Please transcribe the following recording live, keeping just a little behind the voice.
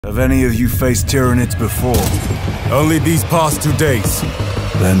Have any of you faced Tyranids before? Only these past 2 days.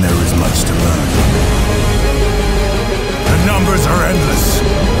 Then there is much to learn. The numbers are endless.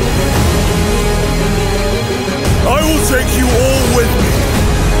 I will take you all with me.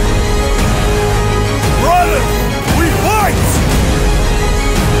 Brothers, we fight!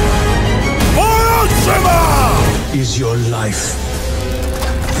 WARHAMMER Is your life.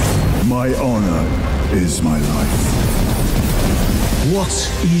 My honor is my life. What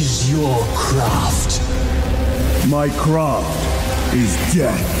is your craft? My craft is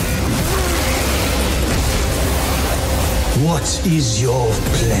death. What is your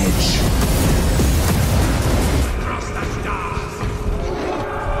pledge?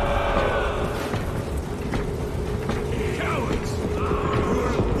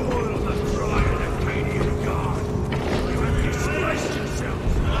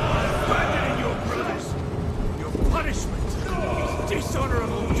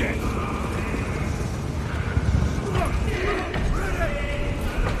 Dishonorable death!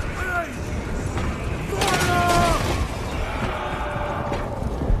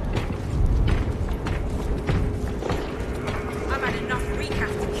 I've had enough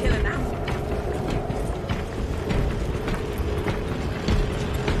recap to kill an owl.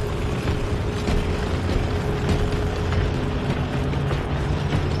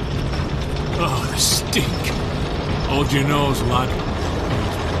 Oh, the stink! Hold your nose, lad.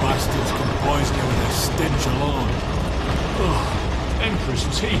 Bastards can poison you with their stench alone. Oh, Emperor's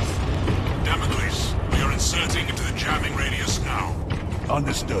teeth. Damocles, we are inserting into the jamming radius now.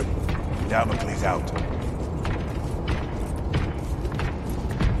 Understood. Damocles out.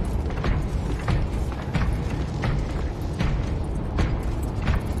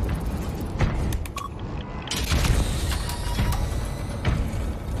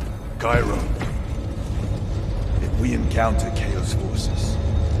 Cairo. If we encounter Chaos forces,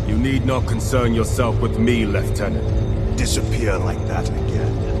 You need not concern yourself with me, Lieutenant. disappear like that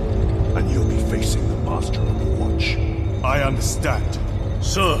again, and you'll be facing the Master of the Watch. I understand.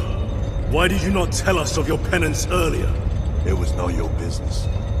 Sir, why did you not tell us of your penance earlier? It was not your business.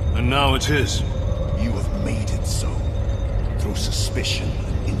 And now it is. You have made it so, through suspicion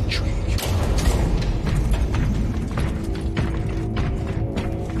and intrigue.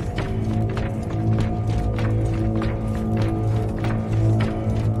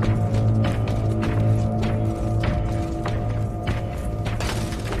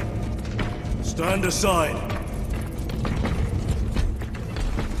 Stand aside.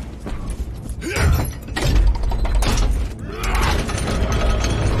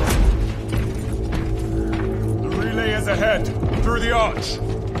 The relay is ahead, through the arch.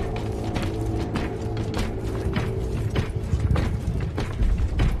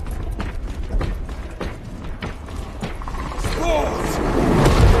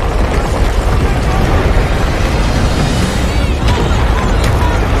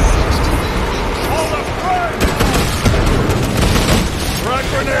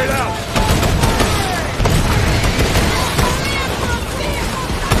 Grenade out!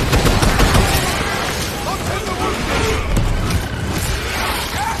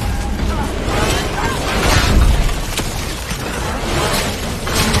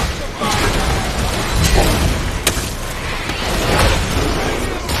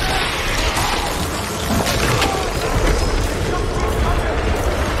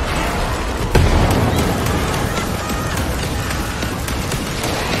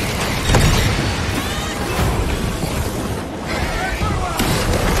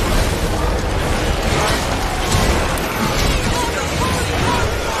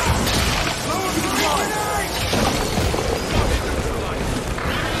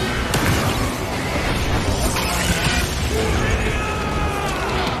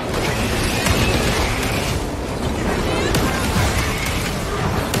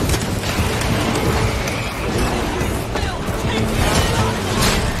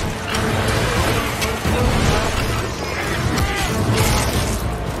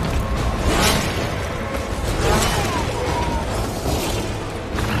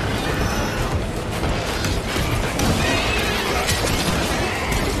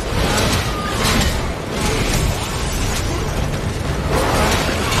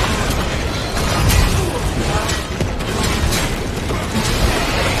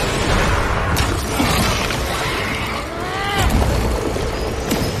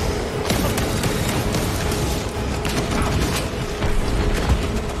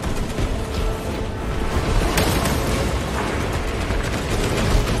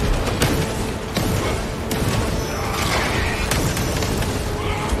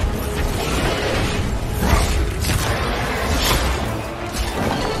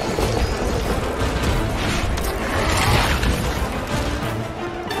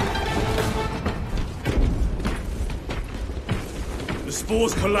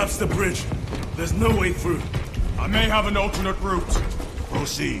 Boars collapsed the bridge. There's no way through. I may have an alternate route.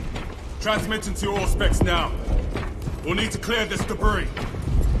 Proceed. Transmitting to all specs now. We'll need to clear this debris.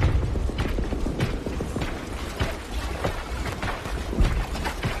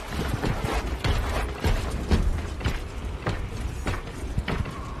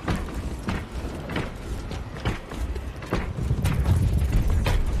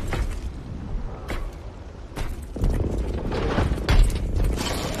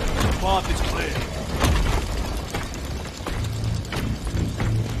 Path is clear.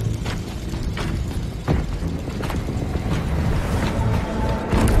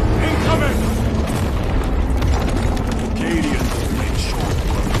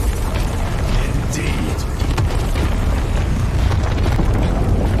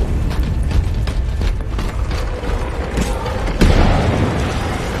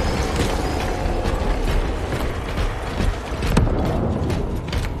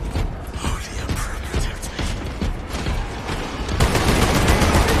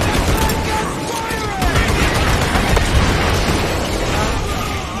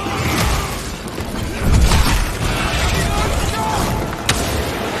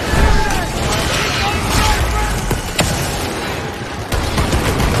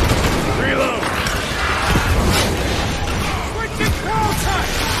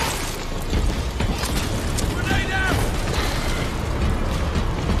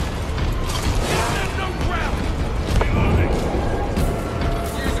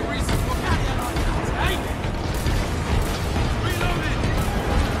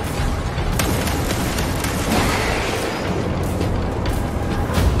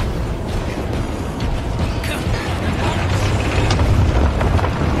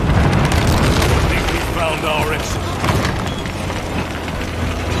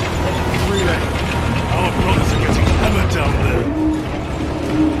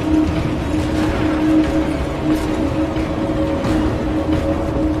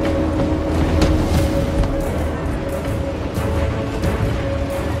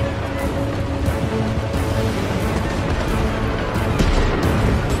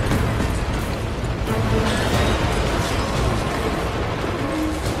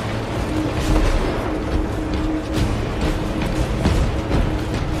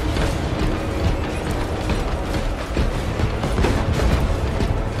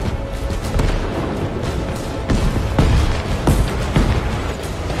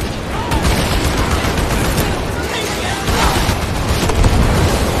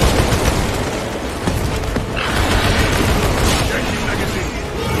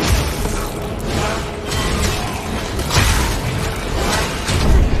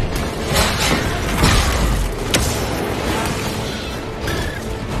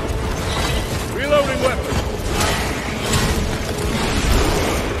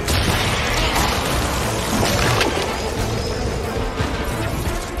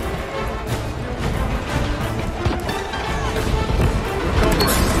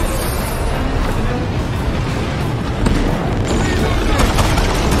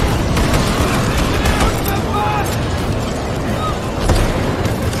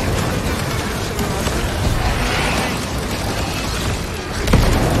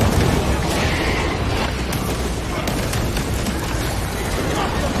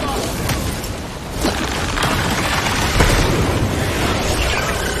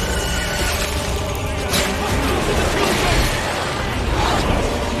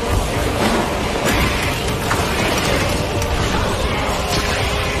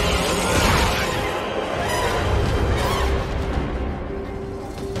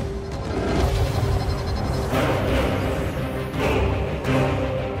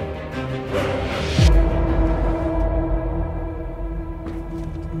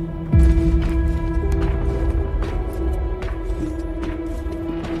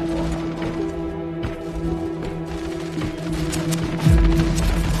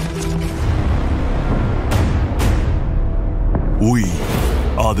 We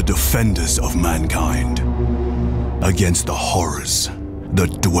are the defenders of mankind against the horrors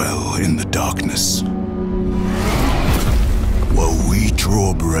that dwell in the darkness. While we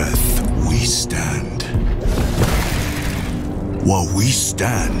draw breath, we stand. While we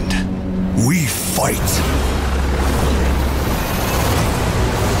stand, we fight.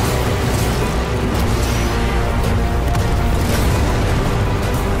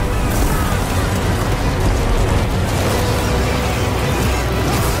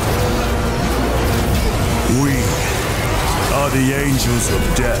 We are the angels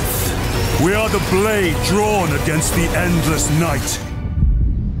of death. We are the blade drawn against the endless night.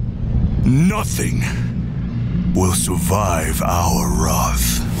 Nothing will survive our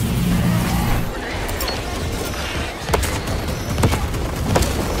wrath.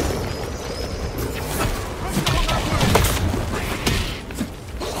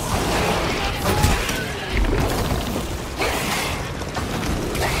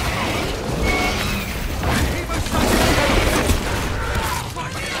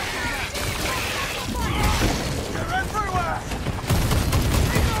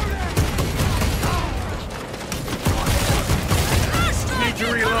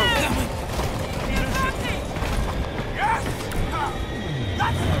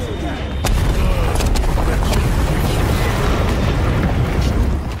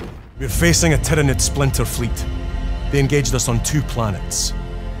 We're facing a Tyranid splinter fleet. They engaged us on 2 planets,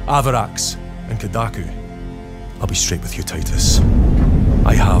 Avarax and Kadaku. I'll be straight with you, Titus.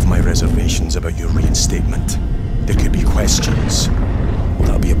 I have my reservations about your reinstatement. There could be questions. Will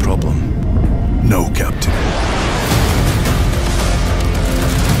that be a problem? No, Captain.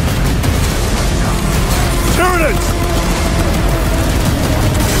 Tyranids!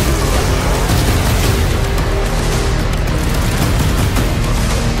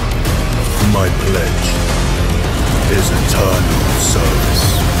 My pledge is eternal service.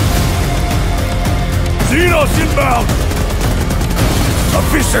 Xenos inbound!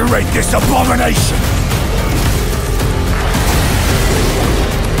 Eviscerate this abomination!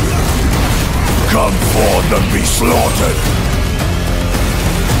 Come forth and be slaughtered!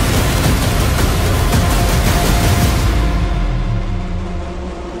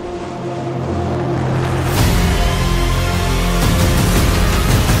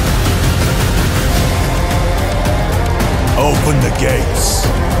 Open the gates.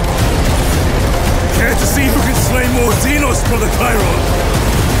 Care to see who can slay more Xenos for the Chiron?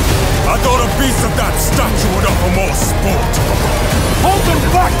 I thought a piece of that statue would offer more sport. Hold them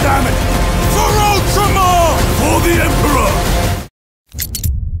back, damn it! For Ultramar! For the Emperor!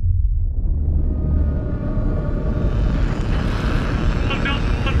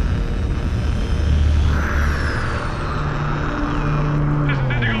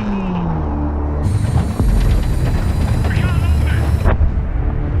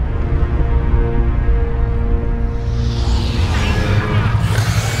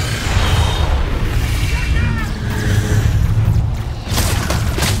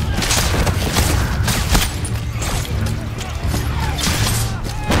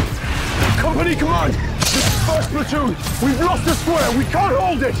 Company command! This is first platoon! We've lost the square! We can't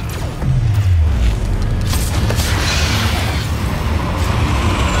hold it!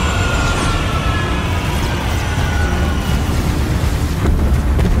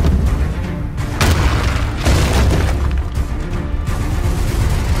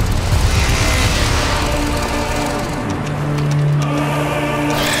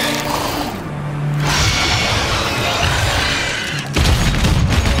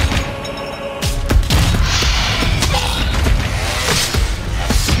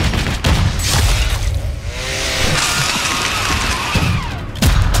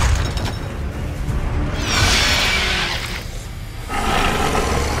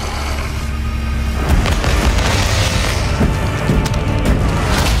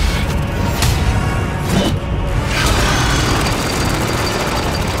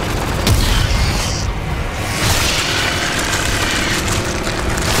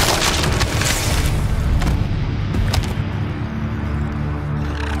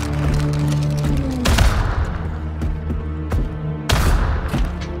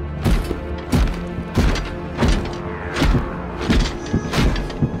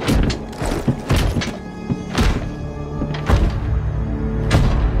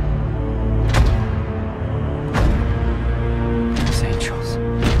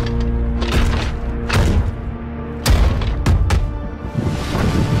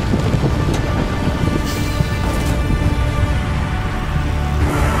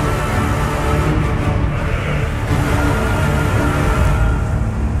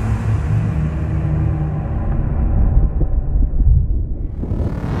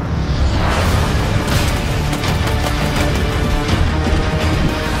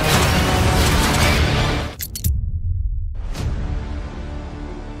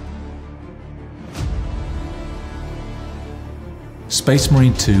 Space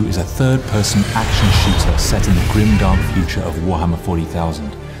Marine 2 is a third-person action shooter set in the grim dark future of Warhammer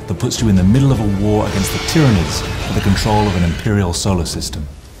 40,000 that puts you in the middle of a war against the Tyranids for the control of an Imperial solar system.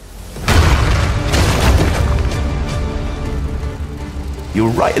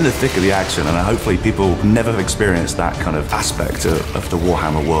 You're right in the thick of the action, and hopefully people never have experienced that kind of aspect of the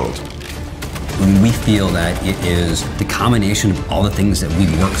Warhammer world. We feel that it is the combination of all the things that we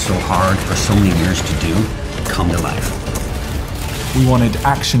worked so hard for so many years to do, come to life. We wanted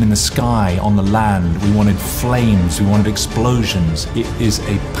action in the sky, on the land, we wanted flames, we wanted explosions. It is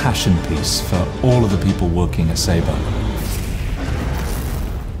a passion piece for all of the people working at Saber.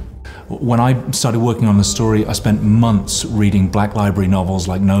 When I started working on the story, I spent months reading Black Library novels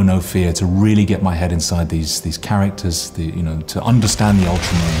like No Fear to really get my head inside these characters, to understand the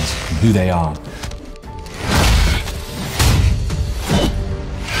Ultramarines and who they are.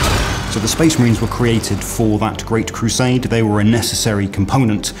 So the Space Marines were created for that Great Crusade. They were a necessary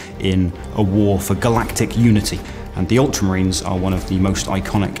component in a war for galactic unity. And the Ultramarines are one of the most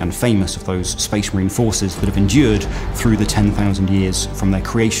iconic and famous of those Space Marine forces that have endured through the 10,000 years from their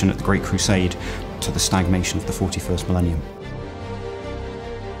creation at the Great Crusade to the stagnation of the 41st millennium.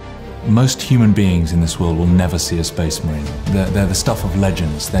 Most human beings in this world will never see a Space Marine. They're the stuff of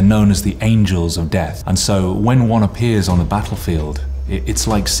legends. They're known as the angels of death. And so when one appears on the battlefield, it's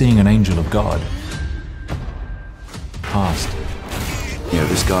like seeing an angel of God. Past.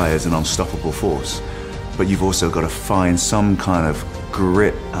 This guy is an unstoppable force, but you've also got to find some kind of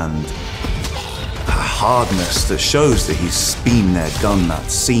grit and hardness that shows that he's been there, done that,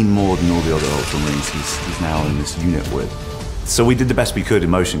 seen more than all the other Ultramarines he's now in this unit with. So we did the best we could in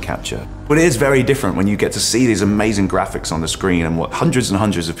motion capture. But it is very different when you get to see these amazing graphics on the screen and what hundreds and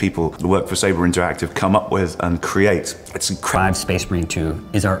hundreds of people who work for Saber Interactive come up with and create. It's incredible. Space Marine 2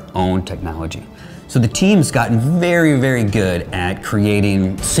 is our own technology. So the team's gotten very, very good at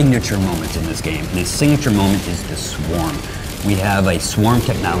creating signature moments in this game. And the signature moment is the swarm. We have a swarm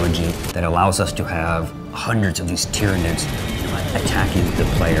technology that allows us to have hundreds of these Tyranids attacking the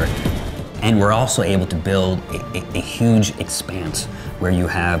player. And we're also able to build a huge expanse where you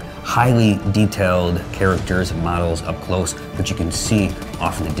have highly detailed characters and models up close, but you can see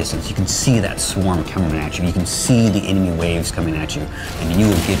off in the distance. You can see that swarm coming at you. You can see the enemy waves coming at you, and you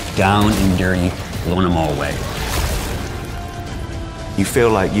will get down and dirty, blowing them all away. You feel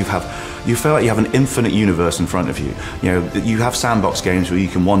like you have an infinite universe in front of you. You have sandbox games where you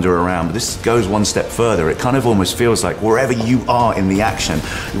can wander around, but this goes one step further. It kind of almost feels like wherever you are in the action,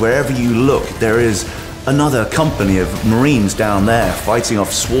 wherever you look, there is another company of Marines down there fighting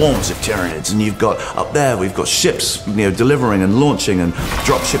off swarms of Tyranids, and you've got up there, we've got ships, delivering and launching and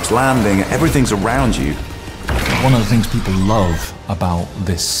dropships landing. Everything's around you. One of the things people love about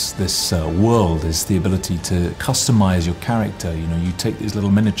this world is the ability to customize your character. You take these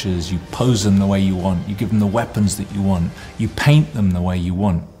little miniatures, you pose them the way you want, you give them the weapons that you want, you paint them the way you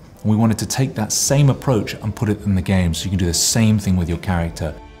want. And we wanted to take that same approach and put it in the game so you can do the same thing with your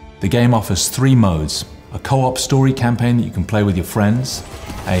character. The game offers 3 modes: a co-op story campaign that you can play with your friends,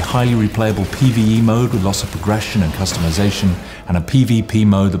 a highly replayable PvE mode with lots of progression and customization, and a PvP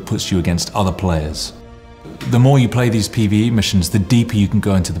mode that puts you against other players. The more you play these PvE missions, the deeper you can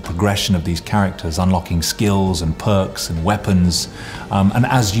go into the progression of these characters, unlocking skills and perks and weapons. And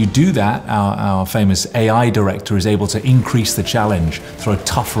as you do that, our famous AI director is able to increase the challenge, throw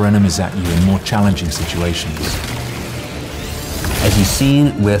tougher enemies at you in more challenging situations. As you've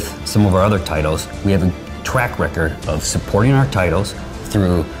seen with some of our other titles, we have a track record of supporting our titles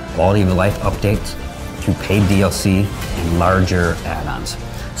through quality of life updates, through paid DLC, and larger add-ons.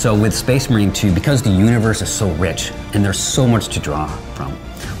 So with Space Marine 2, because the universe is so rich and there's so much to draw from,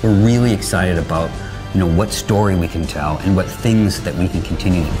 we're really excited about what story we can tell and what things that we can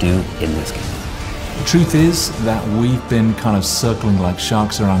continue to do in this game. The truth is that we've been kind of circling like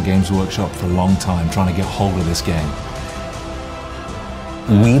sharks around Games Workshop for a long time, trying to get hold of this game.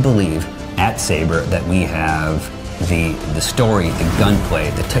 We believe at Saber that we have the story, the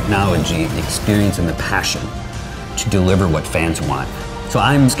gunplay, the technology, the experience, and the passion to deliver what fans want. So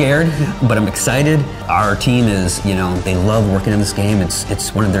I'm scared, but I'm excited. Our team is, they love working in this game.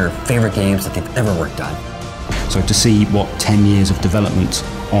 It's one of their favorite games that they've ever worked on. So to see what 10 years of development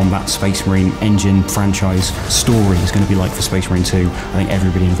on that Space Marine engine franchise story is going to be like for Space Marine 2, I think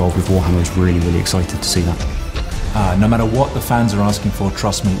everybody involved with Warhammer is really, really excited to see that. No matter what the fans are asking for,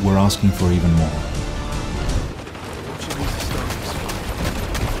 trust me, we're asking for even more.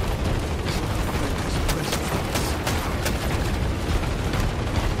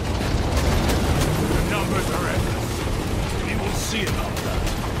 The numbers are endless. We will see about that.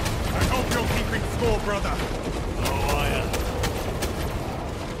 I hope you're keeping score, brother. Oh, I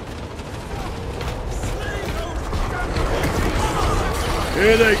am.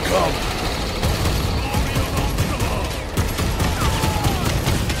 Here they come.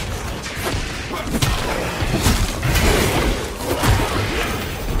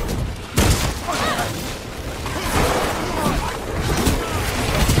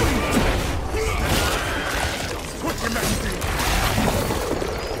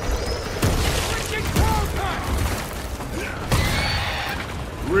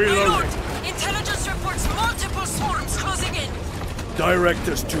 Direct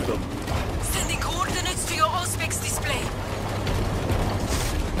us to them. Sending coordinates to your Auspex display.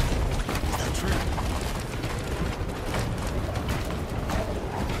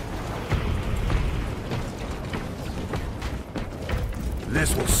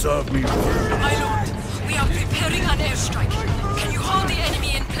 This will serve me well. My lord, we are preparing an airstrike. Can you hold the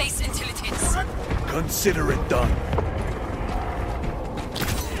enemy in place until it hits? Consider it done.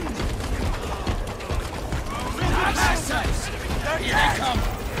 Here they come!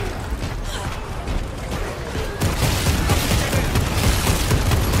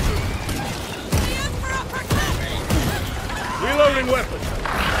 Reloading weapon.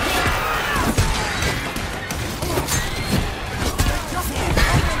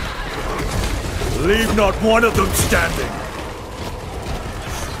 Leave not one of them standing.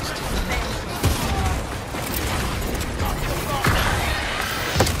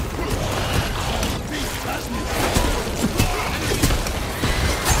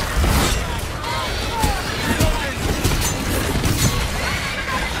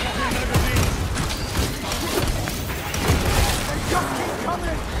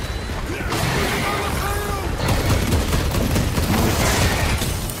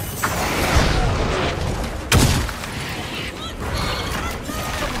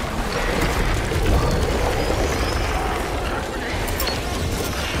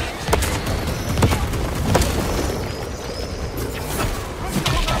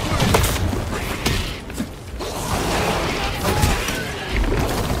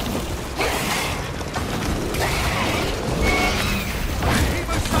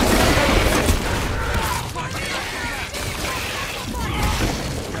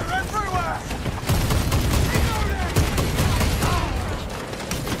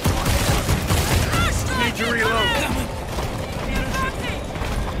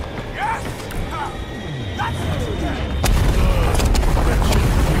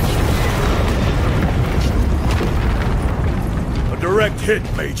 Direct hit,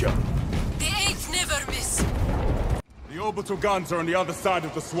 Major. The 8th never miss. The orbital guns are on the other side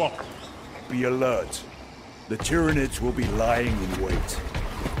of the swamp. Be alert. The Tyranids will be lying in wait.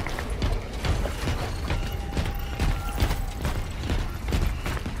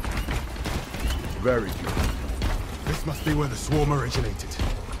 Very good. This must be where the swarm originated.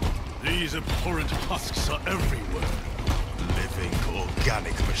 These abhorrent husks are everywhere. Living,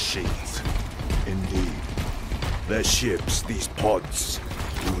 organic machines. Indeed. Their ships, these pods,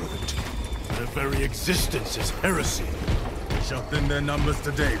 good. Their very existence is heresy. We shall thin their numbers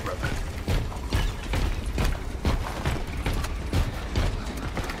today, brother.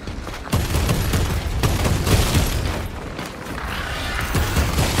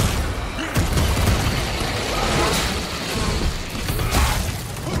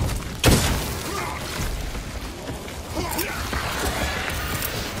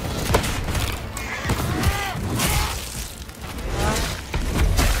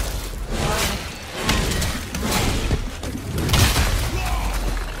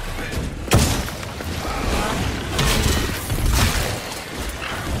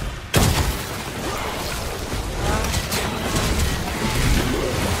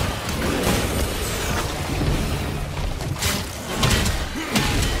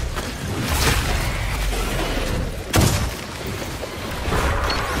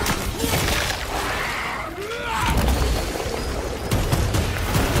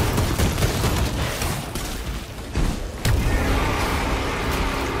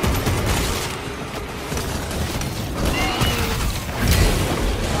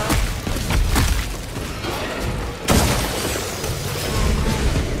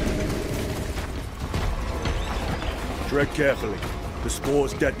 Tread carefully. The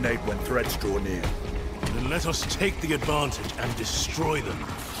spores detonate when threats draw near. Then let us take the advantage and destroy them.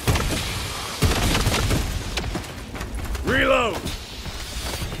 Reload!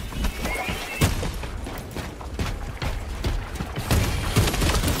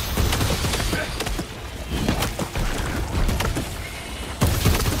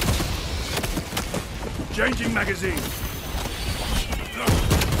 Changing magazine.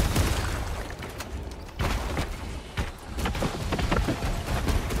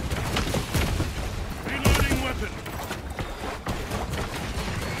 Reloading weapon.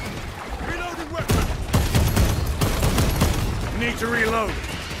 Reloading weapon. Need to reload.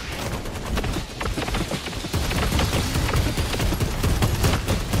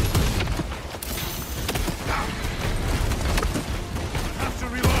 Have to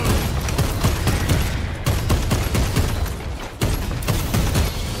reload.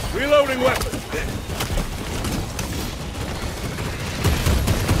 Reloading weapon.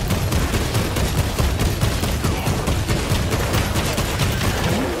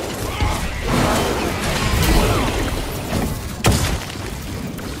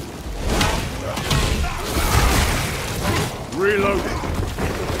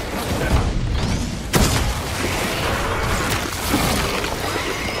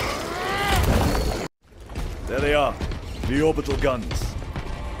 The orbital guns.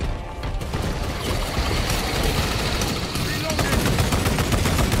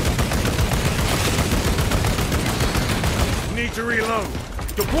 Need to reload.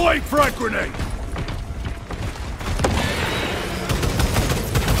 Deploy frag grenade!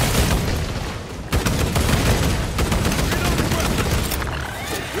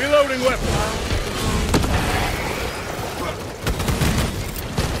 Reloading weapon!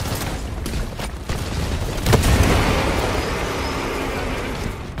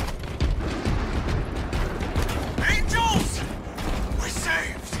 Angels! We're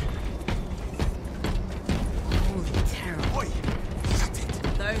saved! Holy terror. Oi! Shut it!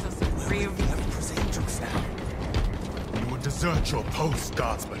 Those are some real... Emperor's angels now. You will desert your post,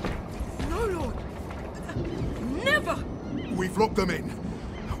 guardsman. No, Lord. Never! We've locked them in.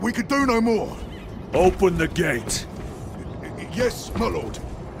 We could do no more. Open the gate. Yes, my lord.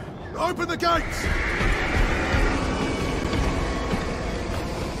 Open the gates!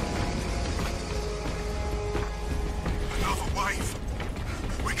 Another wave.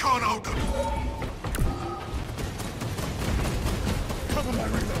 We can't hold them. Cover my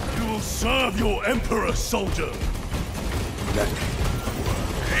reload. You will serve your emperor, soldier.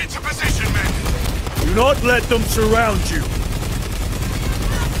 Into position, men! Do not let them surround you.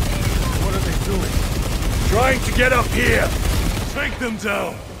 What are they doing? Trying to get up here. Take them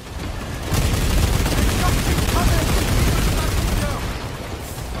down.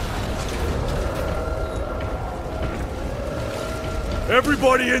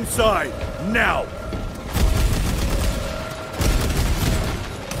 Everybody inside, now!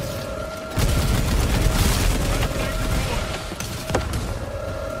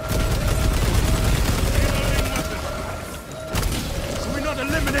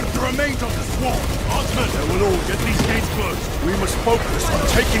 Eliminate the remains of the swarm! Osman! They will all get these gates closed. We must focus on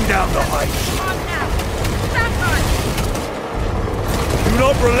taking down the heights. Do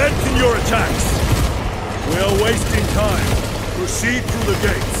not relent in your attacks! We are wasting time. Proceed through the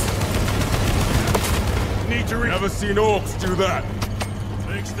gates. Need to Never seen orcs do that.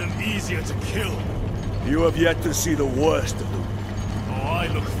 Makes them easier to kill. You have yet to see the worst of them. Oh, I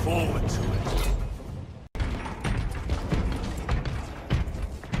look forward to it.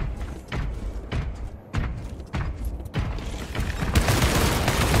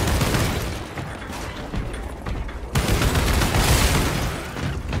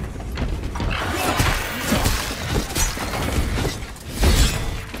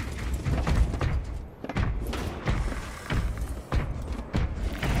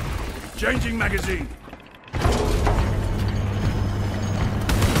 Changing magazine.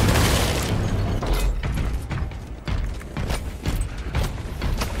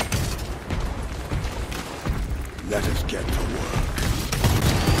 Let us get to